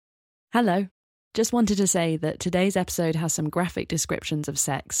Hello. Just wanted to say that today's episode has some graphic descriptions of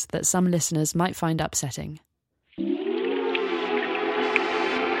sex that some listeners might find upsetting.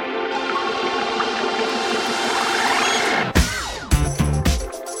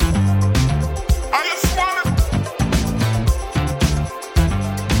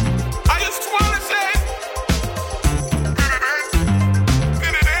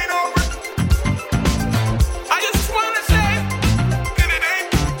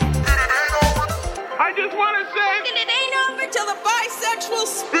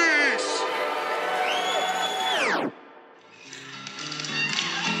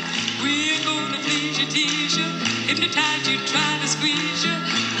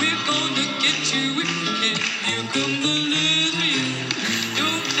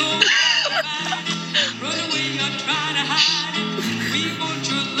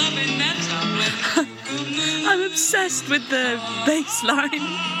 I'm obsessed with the bass line.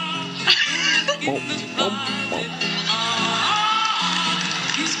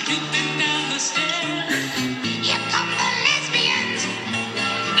 He's creeping down the stairs. Here come the lesbians.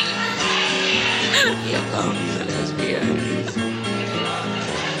 Here come the lesbians.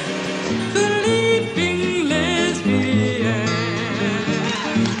 The leaping lesbians.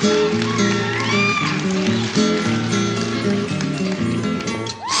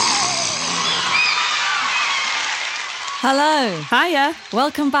 Hello. Hiya.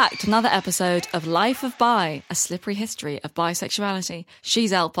 Welcome back to another episode of Life of Bi, a slippery history of bisexuality.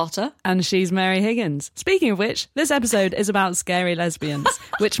 She's Elle Potter. And she's Mary Higgins. Speaking of which, this episode is about scary lesbians,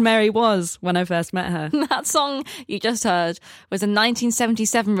 which Mary was when I first met her. That song you just heard was a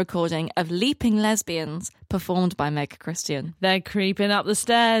 1977 recording of Leaping Lesbians performed by Meg Christian. They're creeping up the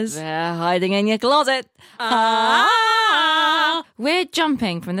stairs. They're hiding in your closet. We're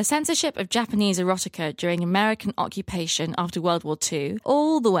jumping from the censorship of Japanese erotica during American occupation after World War II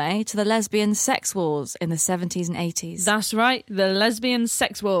all the way to the lesbian sex wars in the 70s and 80s. That's right, the lesbian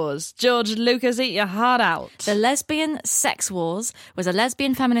sex wars. George Lucas, eat your heart out. The Lesbian Sex Wars was a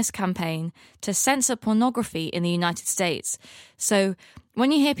lesbian feminist campaign to censor pornography in the United States. So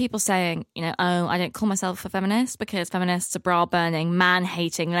when you hear people saying, oh, I don't call myself a feminist because feminists are bra-burning,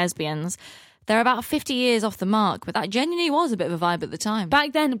 man-hating lesbians, they're about 50 years off the mark, but that genuinely was a bit of a vibe at the time.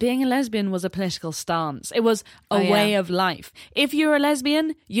 Back then, being a lesbian was a political stance. It was a way of life. If you're a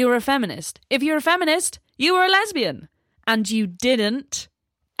lesbian, you're a feminist. If you're a feminist, you were a lesbian. And you didn't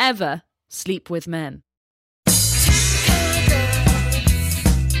ever sleep with men.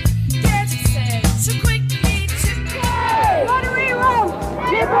 What do we want?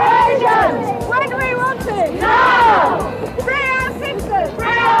 Liberation! When do we want it? Now! Free our sisters! Free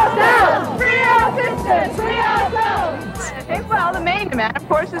ourselves! Free our sisters! Free ourselves! Well, the main demand, of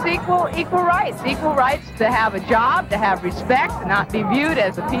course, is equal rights. Equal rights to have a job, to have respect, to not be viewed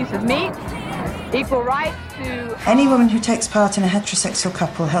as a piece of meat. Equal rights to... Any woman who takes part in a heterosexual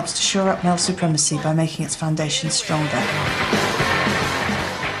couple helps to shore up male supremacy by making its foundation stronger.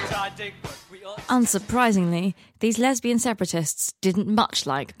 Unsurprisingly, these lesbian separatists didn't much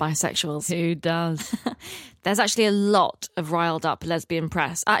like bisexuals. Who does? There's actually a lot of riled up lesbian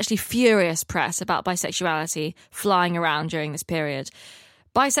press, actually furious press about bisexuality flying around during this period.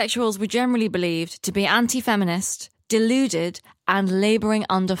 Bisexuals were generally believed to be anti-feminist, deluded, and labouring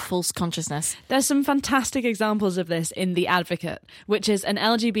under false consciousness. There's some fantastic examples of this in The Advocate, which is an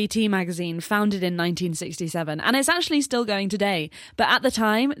LGBT magazine founded in 1967, and it's actually still going today. But at the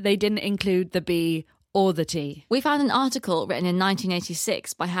time, they didn't include the B or the T. We found an article written in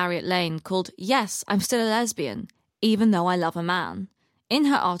 1986 by Harriet Lane called "Yes, I'm Still a Lesbian, Even Though I Love a Man." In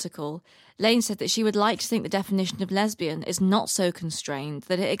her article, Lane said that she would like to think the definition of lesbian is not so constrained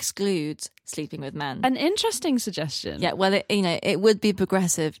that it excludes sleeping with men. An interesting suggestion. Yeah, well, it would be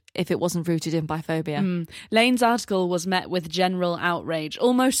progressive if it wasn't rooted in biphobia. Lane's article was met with general outrage,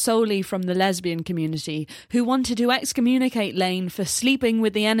 almost solely from the lesbian community, who wanted to excommunicate Lane for sleeping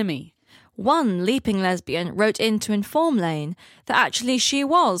with the enemy. One leaping lesbian wrote in to inform Lane that actually she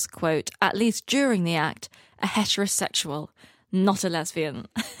was, quote, at least during the act, a heterosexual, not a lesbian.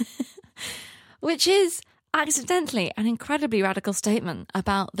 Which is accidentally an incredibly radical statement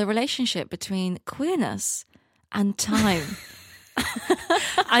about the relationship between queerness and time.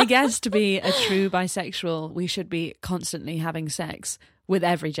 I guess to be a true bisexual, we should be constantly having sex with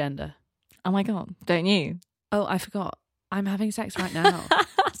every gender. Oh my God, don't you? Oh, I forgot. I'm having sex right now.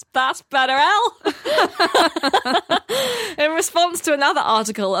 That's better, Elle. In response to another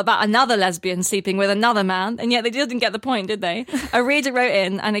article about another lesbian sleeping with another man, and yet they didn't get the point, did they? A reader wrote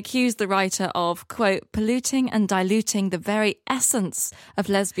in and accused the writer of, quote, polluting and diluting the very essence of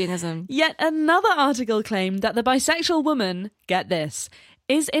lesbianism. Yet another article claimed that the bisexual woman, get this,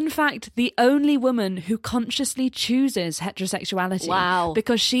 is in fact the only woman who consciously chooses heterosexuality. Wow.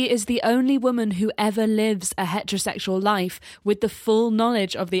 Because she is the only woman who ever lives a heterosexual life with the full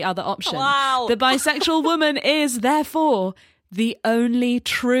knowledge of the other option. Wow. The bisexual woman is, therefore, the only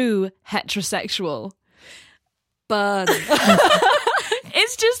true heterosexual. Burn.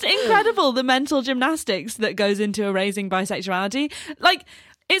 It's just incredible, the mental gymnastics that goes into erasing bisexuality. Like,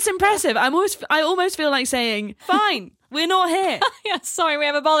 it's impressive. I almost feel like saying, fine, we're not here. Yeah, sorry, we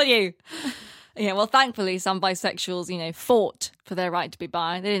ever bothered you. Yeah, well, thankfully, some bisexuals, fought for their right to be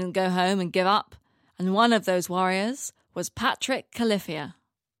bi. They didn't go home and give up. And one of those warriors was Patrick Califia.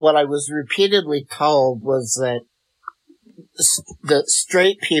 What I was repeatedly told was that the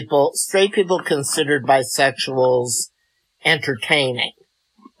straight people considered bisexuals entertaining.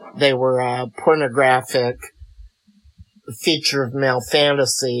 They were a pornographic feature of male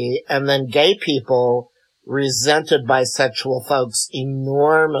fantasy, and then gay people resented bisexual folks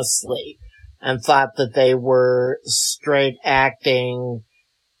enormously and thought that they were straight acting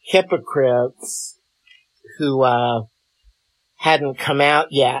hypocrites who hadn't come out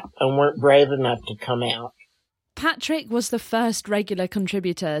yet and weren't brave enough to come out. Patrick was the first regular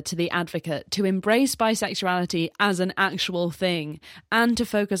contributor to The Advocate to embrace bisexuality as an actual thing and to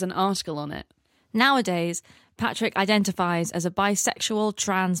focus an article on it. Nowadays, Patrick identifies as a bisexual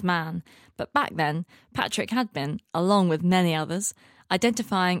trans man, but back then, Patrick had been, along with many others,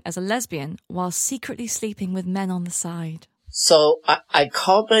 identifying as a lesbian while secretly sleeping with men on the side. So I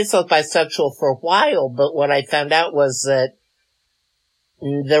called myself bisexual for a while, but what I found out was that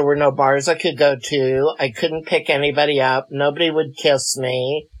there were no bars I could go to. I couldn't pick anybody up. Nobody would kiss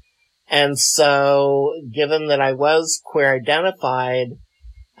me. And so, given that I was queer identified,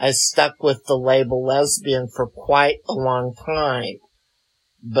 I stuck with the label lesbian for quite a long time.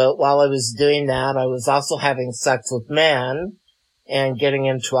 But while I was doing that, I was also having sex with men and getting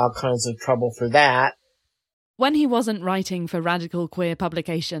into all kinds of trouble for that. When he wasn't writing for radical queer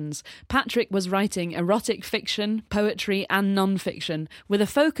publications, Patrick was writing erotic fiction, poetry and non-fiction with a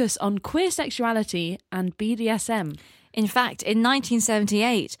focus on queer sexuality and BDSM. In fact, in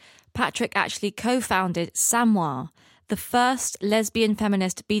 1978, Patrick actually co-founded Samoir, the first lesbian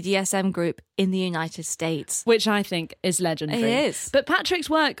feminist BDSM group in the United States. Which I think is legendary. It is. But Patrick's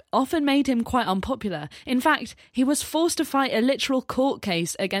work often made him quite unpopular. In fact, he was forced to fight a literal court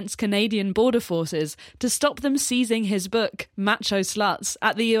case against Canadian border forces to stop them seizing his book, Macho Sluts,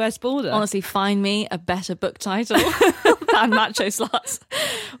 at the US border. Honestly, find me a better book title than Macho Sluts.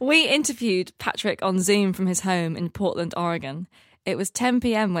 We interviewed Patrick on Zoom from his home in Portland, Oregon. It was 10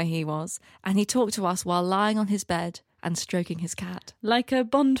 p.m. where he was, and he talked to us while lying on his bed and stroking his cat. Like a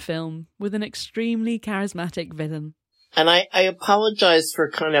Bond film with an extremely charismatic villain. And I apologize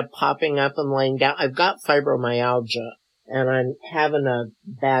for kind of popping up and laying down. I've got fibromyalgia, and I'm having a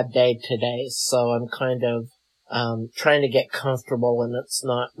bad day today, so I'm kind of trying to get comfortable, and it's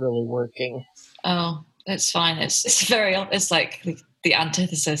not really working. Oh, it's fine. It's like the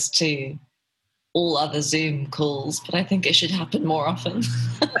antithesis to all other Zoom calls, but I think it should happen more often.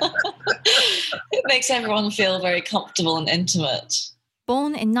 It makes everyone feel very comfortable and intimate.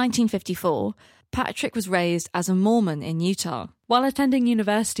 Born in 1954, Patrick was raised as a Mormon in Utah. While attending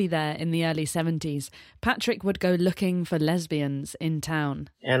university there in the early 70s, Patrick would go looking for lesbians in town.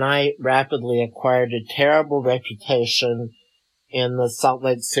 And I rapidly acquired a terrible reputation in the Salt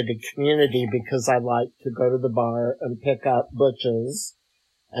Lake City community because I liked to go to the bar and pick up butches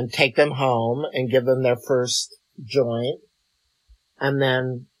and take them home and give them their first joint, and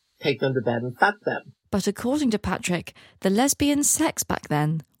then take them to bed and fuck them. But according to Patrick, the lesbian sex back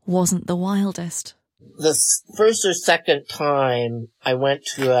then wasn't the wildest. The first or second time I went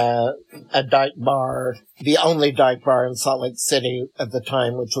to a dyke bar, the only dyke bar in Salt Lake City at the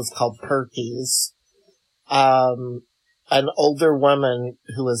time, which was called Perky's, an older woman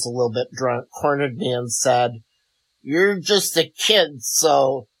who was a little bit drunk cornered me and said, "You're just a kid,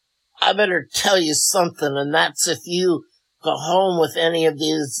 so I better tell you something, and that's if you go home with any of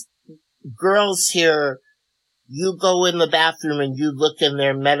these girls here, you go in the bathroom and you look in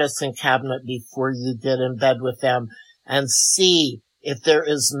their medicine cabinet before you get in bed with them and see if there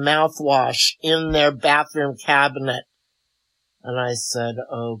is mouthwash in their bathroom cabinet." And I said,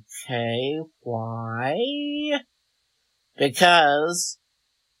 "Okay, why?" Because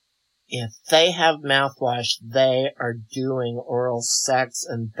if they have mouthwash, they are doing oral sex,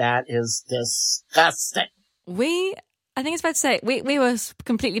 and that is disgusting. I think it's fair to say, we were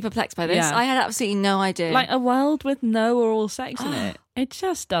completely perplexed by this. Yeah. I had absolutely no idea. Like a world with no oral sex in it. It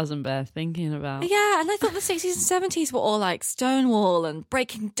just doesn't bear thinking about. Yeah, and I thought the 60s and 70s were all like Stonewall and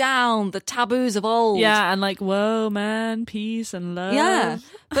breaking down the taboos of old. Yeah, and like, whoa, man, peace and love. Yeah,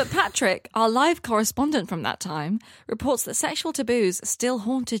 but Patrick, our live correspondent from that time, reports that sexual taboos still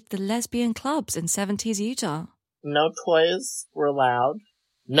haunted the lesbian clubs in 70s Utah. No toys were allowed.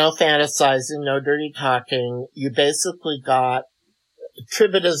 No fantasizing, no dirty talking. You basically got...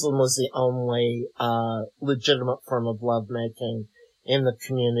 Tribadism was the only legitimate form of lovemaking in the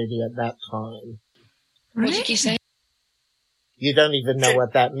community at that time. What did you say? You don't even know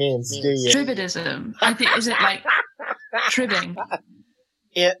what that means, do you? Tribadism. I think, is it like tribbing?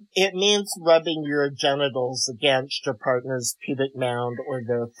 It means rubbing your genitals against your partner's pubic mound or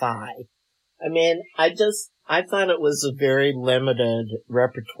their thigh. I mean, I thought it was a very limited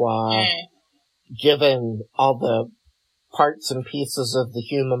repertoire, given all the parts and pieces of the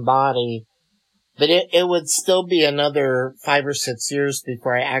human body. But it would still be another 5 or 6 years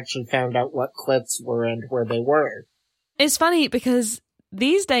before I actually found out what clits were and where they were. It's funny because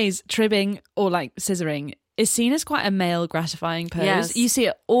these days, tribbing or like scissoring is seen as quite a male gratifying pose. Yes. You see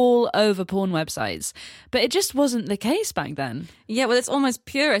it all over porn websites, but it just wasn't the case back then. Yeah, well, it's almost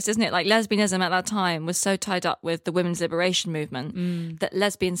purist, isn't it? Like, lesbianism at that time was so tied up with the women's liberation movement that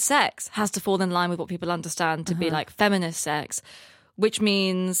lesbian sex has to fall in line with what people understand to be like feminist sex, which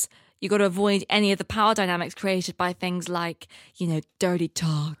means you got to avoid any of the power dynamics created by things like, you know, dirty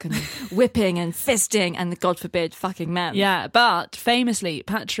talk and whipping and fisting and, God forbid, fucking men. Yeah, but famously,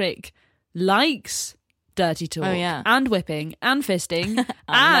 Patrick likes dirty talk and whipping and fisting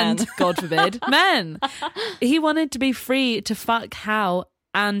and, men. God forbid, men. He wanted to be free to fuck how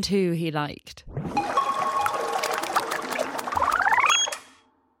and who he liked.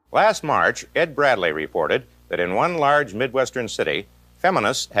 Last March, Ed Bradley reported that in one large Midwestern city,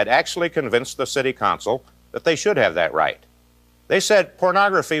 feminists had actually convinced the city council that they should have that right. They said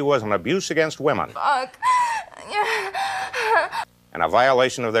pornography was an abuse against women and a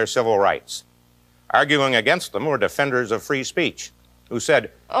violation of their civil rights. Arguing against them were defenders of free speech, who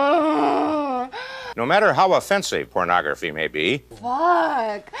said, no matter how offensive pornography may be,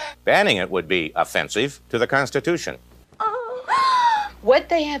 banning it would be offensive to the Constitution. What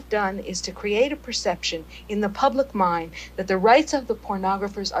they have done is to create a perception in the public mind that the rights of the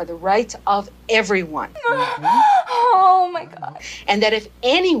pornographers are the rights of everyone. Oh my God. And that if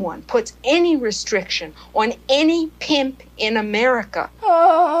anyone puts any restriction on any pimp in America,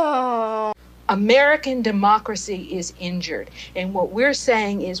 American democracy is injured. And what we're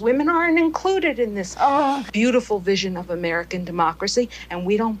saying is women aren't included in this beautiful vision of American democracy, and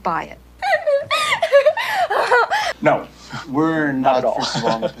we don't buy it. No, we're not, first of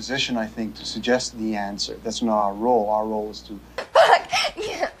all, in a position, I think, to suggest the answer. That's not our role. Our role is to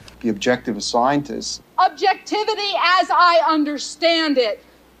be objective as scientists. Objectivity, as I understand it,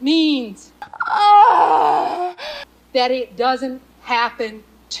 means that it doesn't happen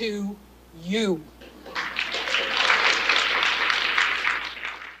to you.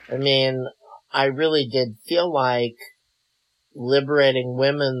 I mean, I really did feel like liberating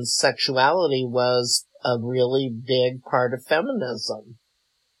women's sexuality was a really big part of feminism.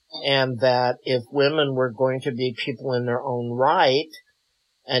 And that if women were going to be people in their own right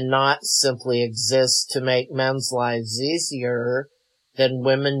and not simply exist to make men's lives easier, then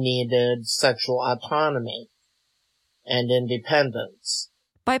women needed sexual autonomy and independence.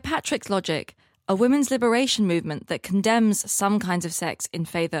 By Patrick's logic, a women's liberation movement that condemns some kinds of sex in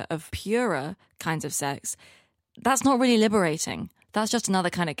favour of purer kinds of sex, that's not really liberating. That's just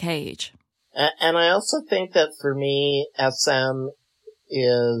another kind of cage. And I also think that for me, SM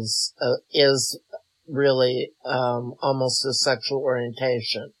is really almost a sexual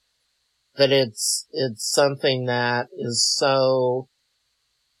orientation. That it's something that is so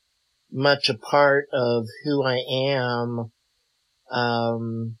much a part of who I am,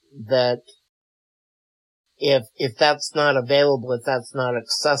 that if that's not available, if that's not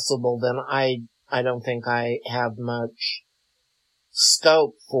accessible, then I don't think I have much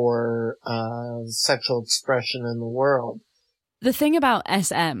scope for sexual expression in the world. The thing about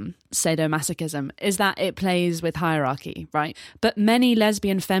SM, sadomasochism, is that it plays with hierarchy, right? But many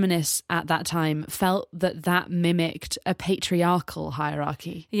lesbian feminists at that time felt that that mimicked a patriarchal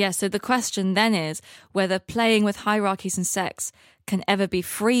hierarchy. Yeah, so the question then is whether playing with hierarchies in sex can ever be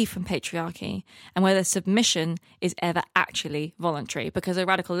free from patriarchy and whether submission is ever actually voluntary. Because a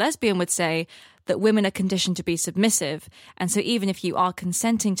radical lesbian would say that women are conditioned to be submissive, and so even if you are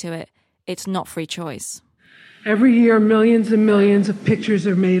consenting to it, it's not free choice. Every year, millions and millions of pictures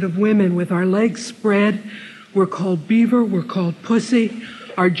are made of women with our legs spread. We're called beaver, we're called pussy,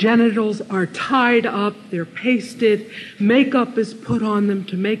 Our genitals are tied up, they're pasted, makeup is put on them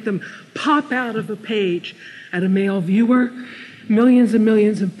to make them pop out of a page at a male viewer. Millions and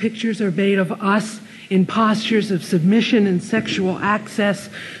millions of pictures are made of us in postures of submission and sexual access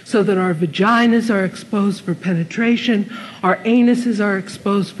so that our vaginas are exposed for penetration, our anuses are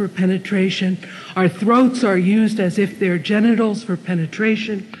exposed for penetration, our throats are used as if they're genitals for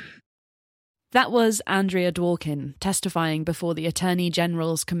penetration. That was Andrea Dworkin testifying before the Attorney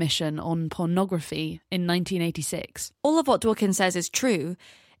General's Commission on Pornography in 1986. All of what Dworkin says is true.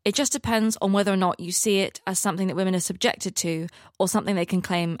 It just depends on whether or not you see it as something that women are subjected to or something they can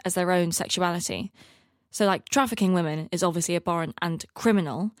claim as their own sexuality. So, like, trafficking women is obviously abhorrent and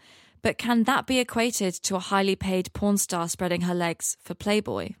criminal, but can that be equated to a highly paid porn star spreading her legs for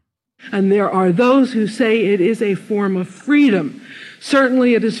Playboy? And there are those who say it is a form of freedom.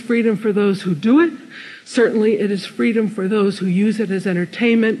 Certainly it is freedom for those who do it. Certainly it is freedom for those who use it as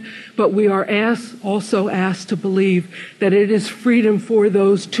entertainment. But we are also asked to believe that it is freedom for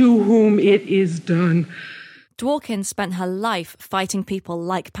those to whom it is done. Dworkin spent her life fighting people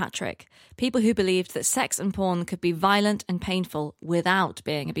like Patrick, people who believed that sex and porn could be violent and painful without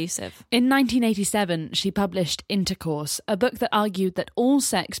being abusive. In 1987, she published Intercourse, a book that argued that all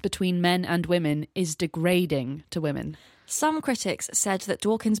sex between men and women is degrading to women. Some critics said that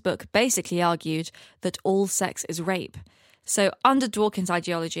Dworkin's book basically argued that all sex is rape. So under Dworkin's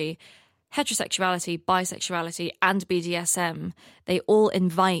ideology, heterosexuality, bisexuality and BDSM, they all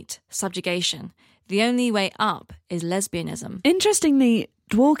invite subjugation. The only way up is lesbianism. Interestingly,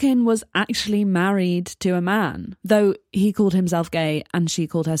 Dworkin was actually married to a man, though he called himself gay and she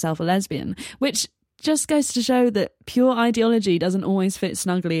called herself a lesbian, which just goes to show that pure ideology doesn't always fit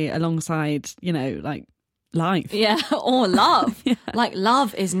snugly alongside, like life. Yeah, or love. Yeah. Like,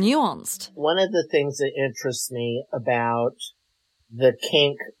 love is nuanced. One of the things that interests me about the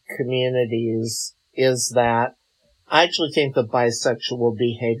kink communities is that I actually think the bisexual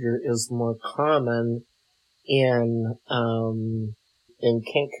behavior is more common in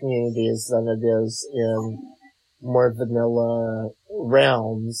kink communities than it is in more vanilla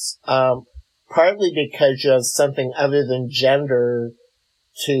realms. Partly because you have something other than gender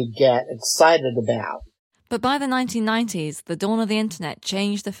to get excited about. But by the 1990s, the dawn of the internet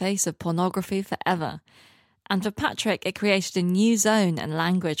changed the face of pornography forever. And for Patrick, it created a new zone and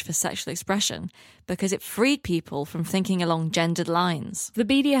language for sexual expression because it freed people from thinking along gendered lines. The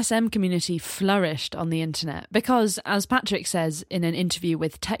BDSM community flourished on the internet because, as Patrick says in an interview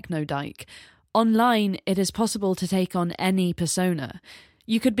with Technodyke, online it is possible to take on any persona.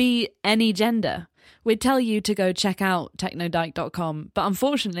 You could be any gender. We'd tell you to go check out technodyke.com, but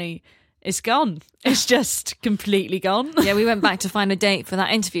unfortunately, it's gone. It's just completely gone. Yeah, we went back to find a date for that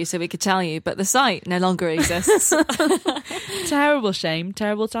interview so we could tell you, but the site no longer exists. Terrible shame,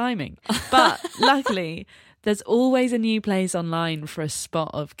 terrible timing. But luckily, there's always a new place online for a spot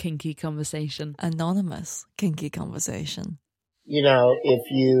of kinky conversation. Anonymous kinky conversation. If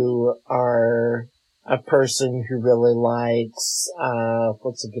you are a person who really likes,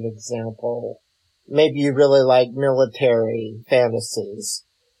 what's a good example? Maybe you really like military fantasies.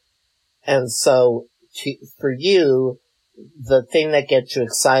 And so, for you, the thing that gets you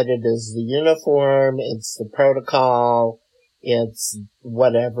excited is the uniform, it's the protocol, it's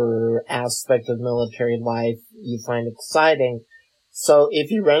whatever aspect of military life you find exciting. So if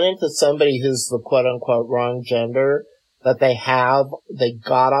you run into somebody who's the quote-unquote wrong gender, that they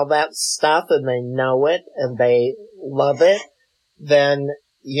got all that stuff and they know it and they love it, then,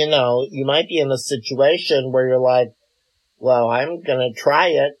 you might be in a situation where you're like, well, I'm going to try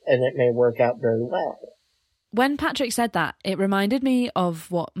it, and it may work out very well. When Patrick said that, it reminded me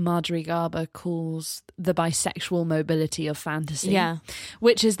of what Marjorie Garber calls the bisexual mobility of fantasy. Yeah.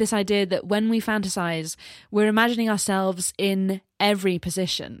 Which is this idea that when we fantasize, we're imagining ourselves in every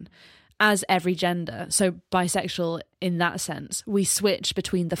position, as every gender. So bisexual in that sense. We switch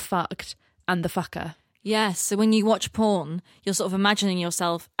between the fucked and the fucker. Yes, so when you watch porn, you're sort of imagining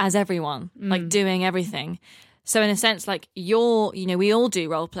yourself as everyone, like doing everything. So in a sense, like we all do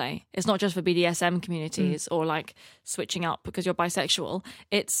role play. It's not just for BDSM communities or like switching up because you're bisexual.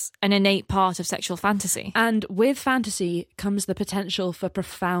 It's an innate part of sexual fantasy. And with fantasy comes the potential for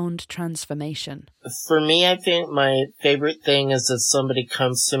profound transformation. For me, I think my favorite thing is if somebody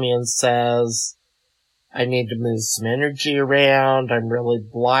comes to me and says, I need to move some energy around. I'm really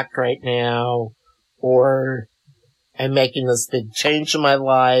blocked right now. Or I'm making this big change in my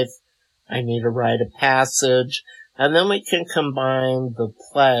life. I need a rite of passage. And then we can combine the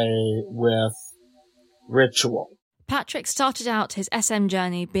play with ritual. Patrick started out his SM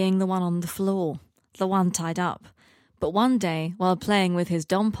journey being the one on the floor, the one tied up. But one day, while playing with his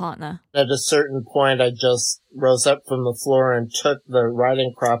dom partner... At a certain point, I just rose up from the floor and took the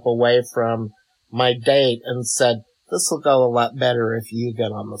riding crop away from my date and said, this will go a lot better if you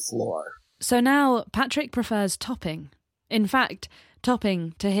get on the floor. So now Patrick prefers topping. In fact,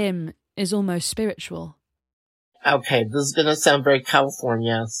 topping to him is almost spiritual. Okay, this is going to sound very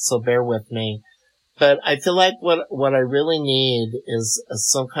California, so bear with me. But I feel like what I really need is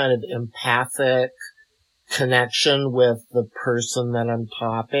some kind of empathic connection with the person that I'm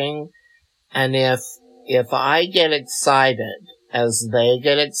topping. And if I get excited as they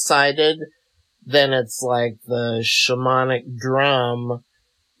get excited, then it's like the shamanic drum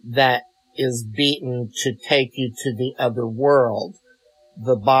that is beaten to take you to the other world.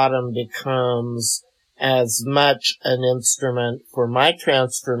 The bottom becomes as much an instrument for my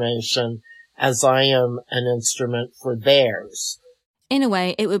transformation as I am an instrument for theirs. In a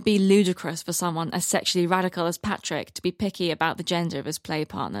way, it would be ludicrous for someone as sexually radical as Patrick to be picky about the gender of his play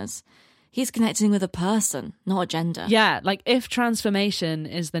partners. He's connecting with a person, not a gender. Yeah, like if transformation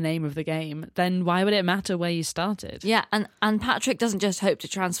is the name of the game, then why would it matter where you started? Yeah, and Patrick doesn't just hope to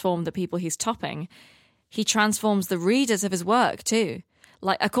transform the people he's topping. He transforms the readers of his work too.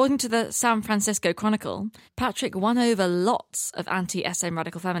 Like, according to the San Francisco Chronicle, Patrick won over lots of anti-SM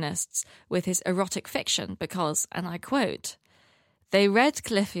radical feminists with his erotic fiction because, and I quote, they read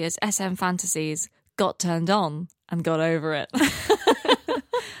Califia's SM fantasies, got turned on, and got over it.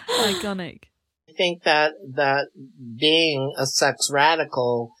 Iconic. I think that being a sex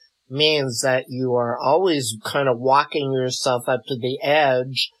radical means that you are always kind of walking yourself up to the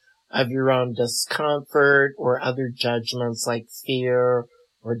edge of your own discomfort or other judgments like fear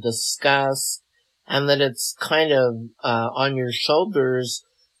or disgust, and that it's kind of on your shoulders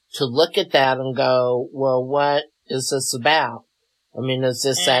to look at that and go, well, what is this about? I mean, is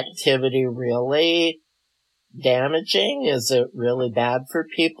this activity really damaging? Is it really bad for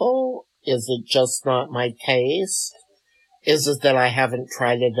people? Is it just not my taste? Is it that I haven't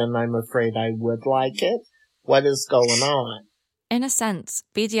tried it and I'm afraid I would like it? What is going on? In a sense,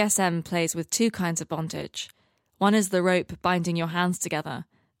 BDSM plays with two kinds of bondage. One is the rope binding your hands together.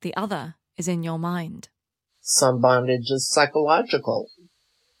 The other is in your mind. Some bondage is psychological.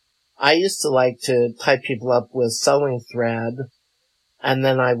 I used to like to tie people up with sewing thread, and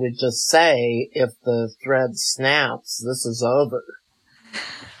then I would just say, if the thread snaps, this is over.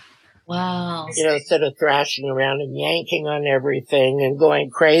 Wow. You know, instead of thrashing around and yanking on everything and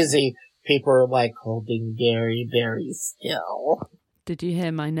going crazy, people are like holding very, very still. Did you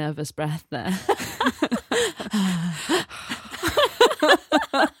hear my nervous breath there?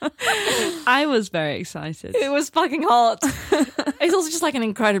 I was very excited. It was fucking hot. It's also just like an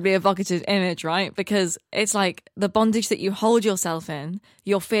incredibly evocative image, right? Because it's like the bondage that you hold yourself in,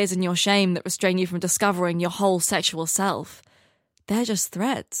 your fears and your shame that restrain you from discovering your whole sexual self. They're just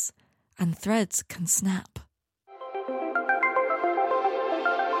threads, and threads can snap.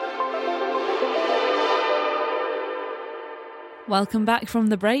 Welcome back from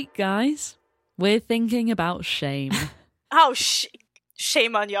the break, guys. We're thinking about shame. Oh,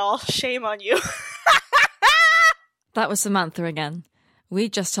 shame on y'all. Shame on you. That was Samantha again. We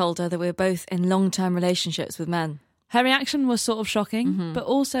just told her that we're both in long-term relationships with men. Her reaction was sort of shocking, but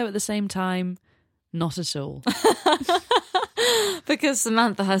also at the same time, not at all. Because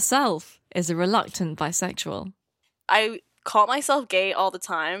Samantha herself is a reluctant bisexual. I call myself gay all the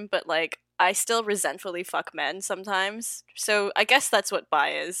time, but like I still resentfully fuck men sometimes. So I guess that's what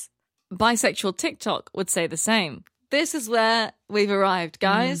bi is. Bisexual TikTok would say the same. This is where we've arrived,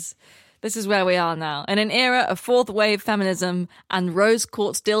 guys. This is where we are now. In an era of fourth wave feminism and rose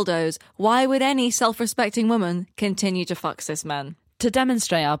quartz dildos, why would any self-respecting woman continue to fuck cis men? To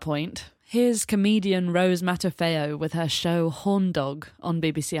demonstrate our point, here's comedian Rose Matafeo with her show Horn Dog on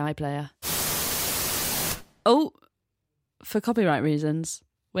BBC iPlayer. Oh, for copyright reasons,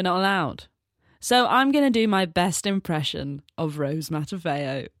 we're not allowed. So I'm going to do my best impression of Rose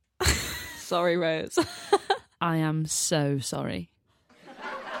Matafeo. Sorry, Rose. I am so sorry.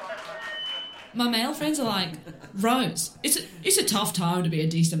 My male friends are like, Rose, it's a tough time to be a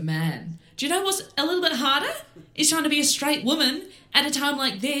decent man. Do you know what's a little bit harder? It's trying to be a straight woman at a time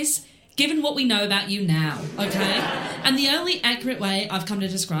like this, given what we know about you now, okay? And the only accurate way I've come to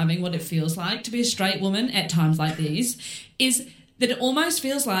describing what it feels like to be a straight woman at times like these is that it almost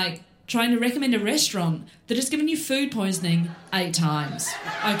feels like trying to recommend a restaurant that has given you food poisoning 8 times,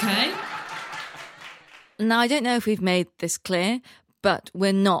 okay? Now, I don't know if we've made this clear, but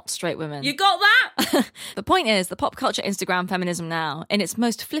we're not straight women. You got that? The point is, the pop culture Instagram feminism now, in its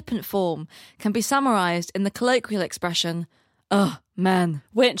most flippant form, can be summarised in the colloquial expression, Ugh, men.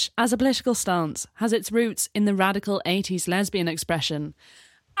 Which, as a political stance, has its roots in the radical 80s lesbian expression,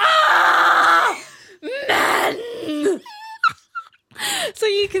 "Ah! Men!" So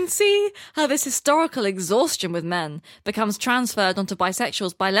you can see how this historical exhaustion with men becomes transferred onto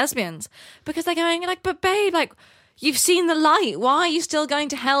bisexuals by lesbians. Because they're going like, but babe, like, you've seen the light. Why are you still going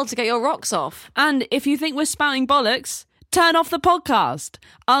to hell to get your rocks off? And if you think we're spouting bollocks, turn off the podcast.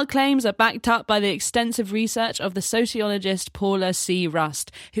 Our claims are backed up by the extensive research of the sociologist Paula C.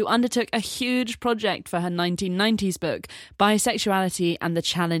 Rust, who undertook a huge project for her 1990s book, Bisexuality and the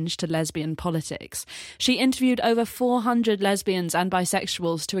Challenge to Lesbian Politics. She interviewed over 400 lesbians and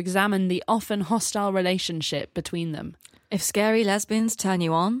bisexuals to examine the often hostile relationship between them. If scary lesbians turn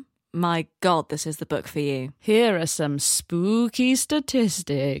you on, my God, this is the book for you. Here are some spooky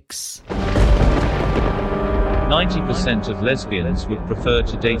statistics. 90% of lesbians would prefer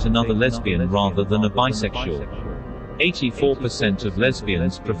to date another lesbian rather than a bisexual. 84% of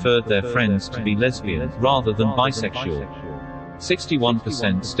lesbians preferred their friends to be lesbian rather than bisexual.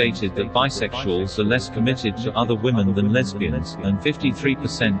 61% stated that bisexuals are less committed to other women than lesbians, and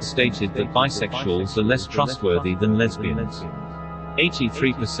 53% stated that bisexuals are less trustworthy than lesbians.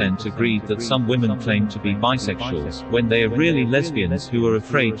 83% agreed that some women claim to be bisexuals, when they are really lesbians who are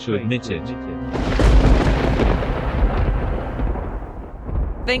afraid to admit it.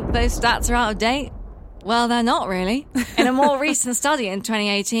 Think those stats are out of date? Well, they're not really. In a more recent study in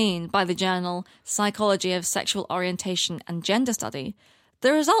 2018 by the journal Psychology of Sexual Orientation and Gender Study,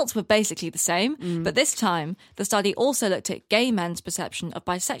 the results were basically the same, but this time the study also looked at gay men's perception of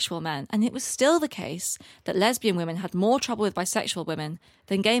bisexual men, and it was still the case that lesbian women had more trouble with bisexual women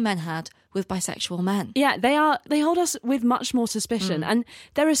than gay men had with bisexual men. Yeah, they hold us with much more suspicion, and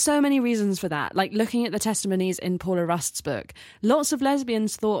there are so many reasons for that. Like looking at the testimonies in Paula Rust's book, lots of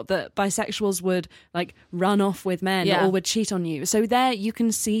lesbians thought that bisexuals would like run off with men or would cheat on you. So there you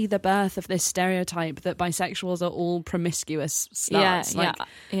can see the birth of this stereotype that bisexuals are all promiscuous sluts.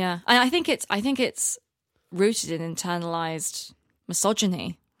 Yeah. And I think it's rooted in internalized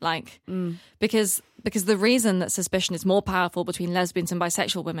misogyny. Like, because the reason that suspicion is more powerful between lesbians and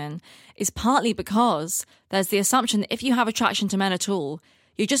bisexual women is partly because there's the assumption that if you have attraction to men at all,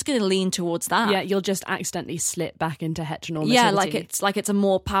 you're just going to lean towards that. Yeah, you'll just accidentally slip back into heteronormativity. Yeah, like it's a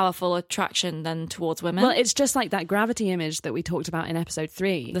more powerful attraction than towards women. Well, it's just like that gravity image that we talked about in episode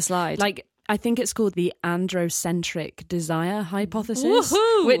 3. The slide. Like, I think it's called the androcentric desire hypothesis,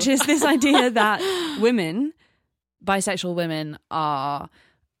 Woohoo! which is this idea that women, bisexual women, are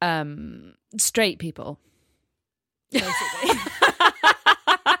straight people, basically.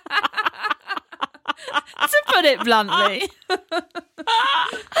 To put it bluntly.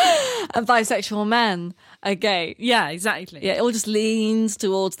 And bisexual men are gay. Yeah, exactly. Yeah, it all just leans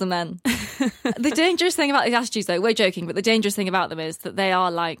towards the men. The dangerous thing about these attitudes, though, we're joking, but the dangerous thing about them is that they're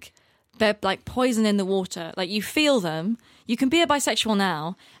like poison in the water. Like, you feel them. You can be a bisexual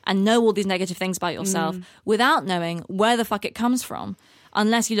now and know all these negative things about yourself without knowing where the fuck it comes from,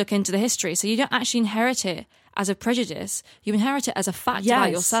 unless you look into the history. So you don't actually inherit it as a prejudice. You inherit it as a fact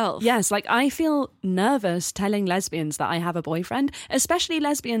about yourself. Yes, like I feel nervous telling lesbians that I have a boyfriend, especially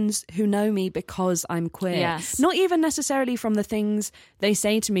lesbians who know me because I'm queer. Yes. Not even necessarily from the things they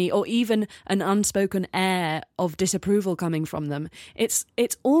say to me or even an unspoken air of disapproval coming from them. It's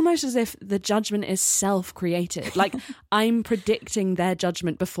almost as if the judgment is self-created. Like I'm predicting their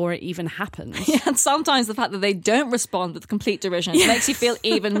judgment before it even happens. Yeah, and sometimes the fact that they don't respond with complete derision makes you feel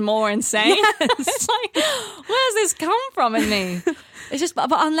even more insane. It's like, where's this come from in me? It's just, but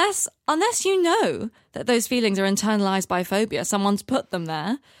unless you know that those feelings are internalized by phobia, someone's put them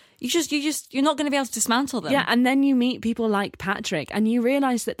there. You're not going to be able to dismantle them. Yeah, and then you meet people like Patrick and you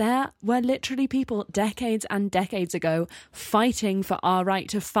realise that there were literally people decades and decades ago fighting for our right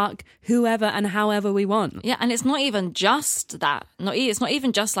to fuck whoever and however we want. Yeah, and it's not even just that. It's not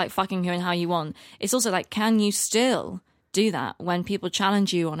even just like fucking who and how you want. It's also like, can you still do that when people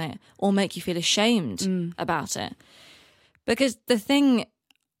challenge you on it or make you feel ashamed about it? Because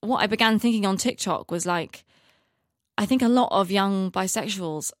what I began thinking on TikTok was like, I think a lot of young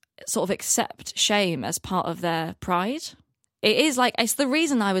bisexuals sort of accept shame as part of their pride. It is like, it's the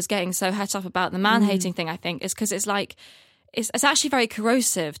reason I was getting so het up about the man-hating thing, I think, is because it's like, it's actually very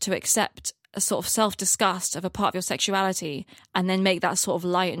corrosive to accept a sort of self-disgust of a part of your sexuality and then make that sort of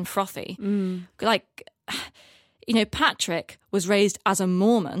light and frothy. Like, you know, Patrick was raised as a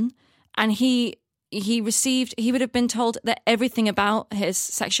Mormon and he would have been told that everything about his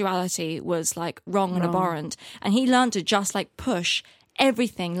sexuality was like wrong and abhorrent. And he learned to just like push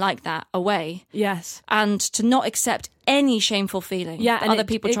everything like that away. Yes. And to not accept any shameful feeling that other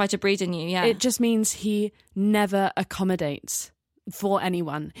people try to breed in you. Yeah, it just means he never accommodates for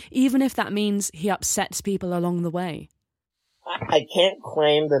anyone, even if that means he upsets people along the way. I can't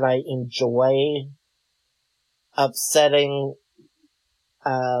claim that I enjoy upsetting.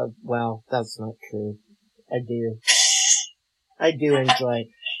 Well, that's not true. I do enjoy.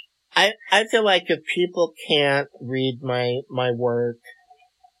 I feel like if people can't read my work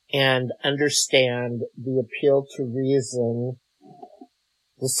and understand the appeal to reason,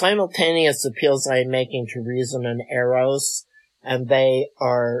 the simultaneous appeals I'm making to reason and eros, and they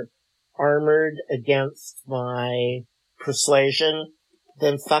are armored against my persuasion,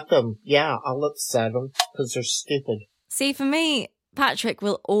 then fuck them. Yeah, I'll upset them because they're stupid. See, for me, Patrick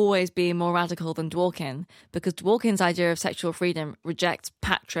will always be more radical than Dworkin, because Dworkin's idea of sexual freedom rejects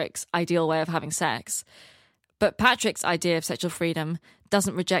Patrick's ideal way of having sex. But Patrick's idea of sexual freedom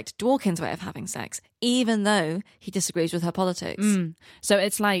doesn't reject Dworkin's way of having sex, even though he disagrees with her politics. So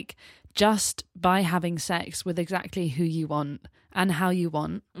it's like, just by having sex with exactly who you want and how you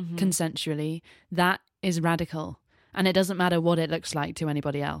want, consensually, that is radical. And it doesn't matter what it looks like to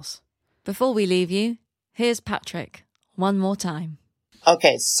anybody else. Before we leave you, here's Patrick one more time.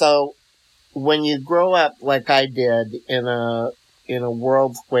 Okay, so when you grow up like I did in a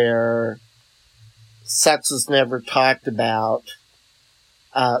world where sex was never talked about,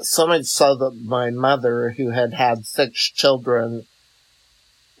 so much so that my mother, who had 6 children,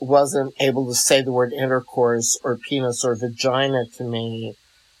 wasn't able to say the word intercourse or penis or vagina to me.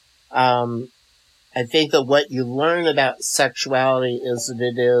 I think that what you learn about sexuality is that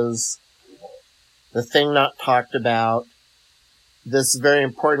it is the thing not talked about, this very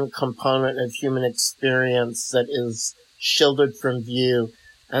important component of human experience that is shielded from view.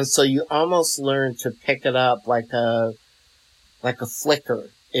 And so you almost learn to pick it up like a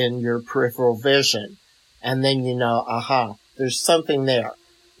flicker in your peripheral vision. And then you know, aha, there's something there.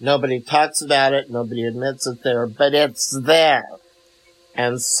 Nobody talks about it, nobody admits it there, but it's there.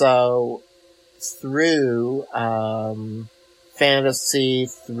 And so through fantasy,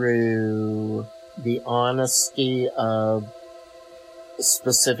 through the honesty of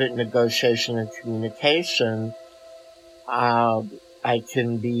specific negotiation and communication, I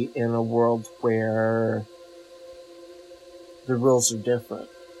can be in a world where the rules are different.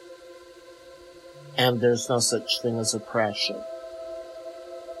 And there's no such thing as oppression.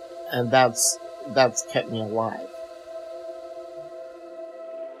 And that's kept me alive.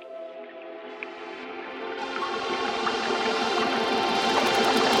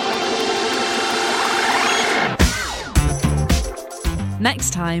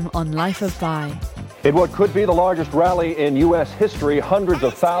 Next time on Life of Bi. In what could be the largest rally in U.S. history, hundreds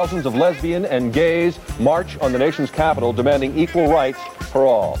of thousands of lesbian and gays march on the nation's capital demanding equal rights for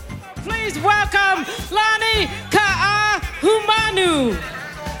all. Please welcome Lani Ka'ahumanu.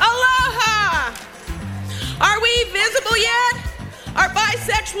 Aloha! Are we visible yet? Are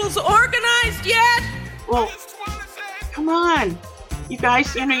bisexuals organized yet? Well, come on. You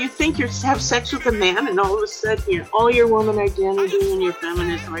guys, you think you have sex with a man and all of a sudden all your woman identity and your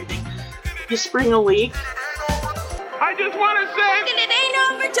feminism and everything, you spring a leak. I just want to say... And it ain't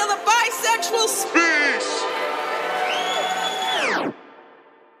over till the bisexuals... Peace!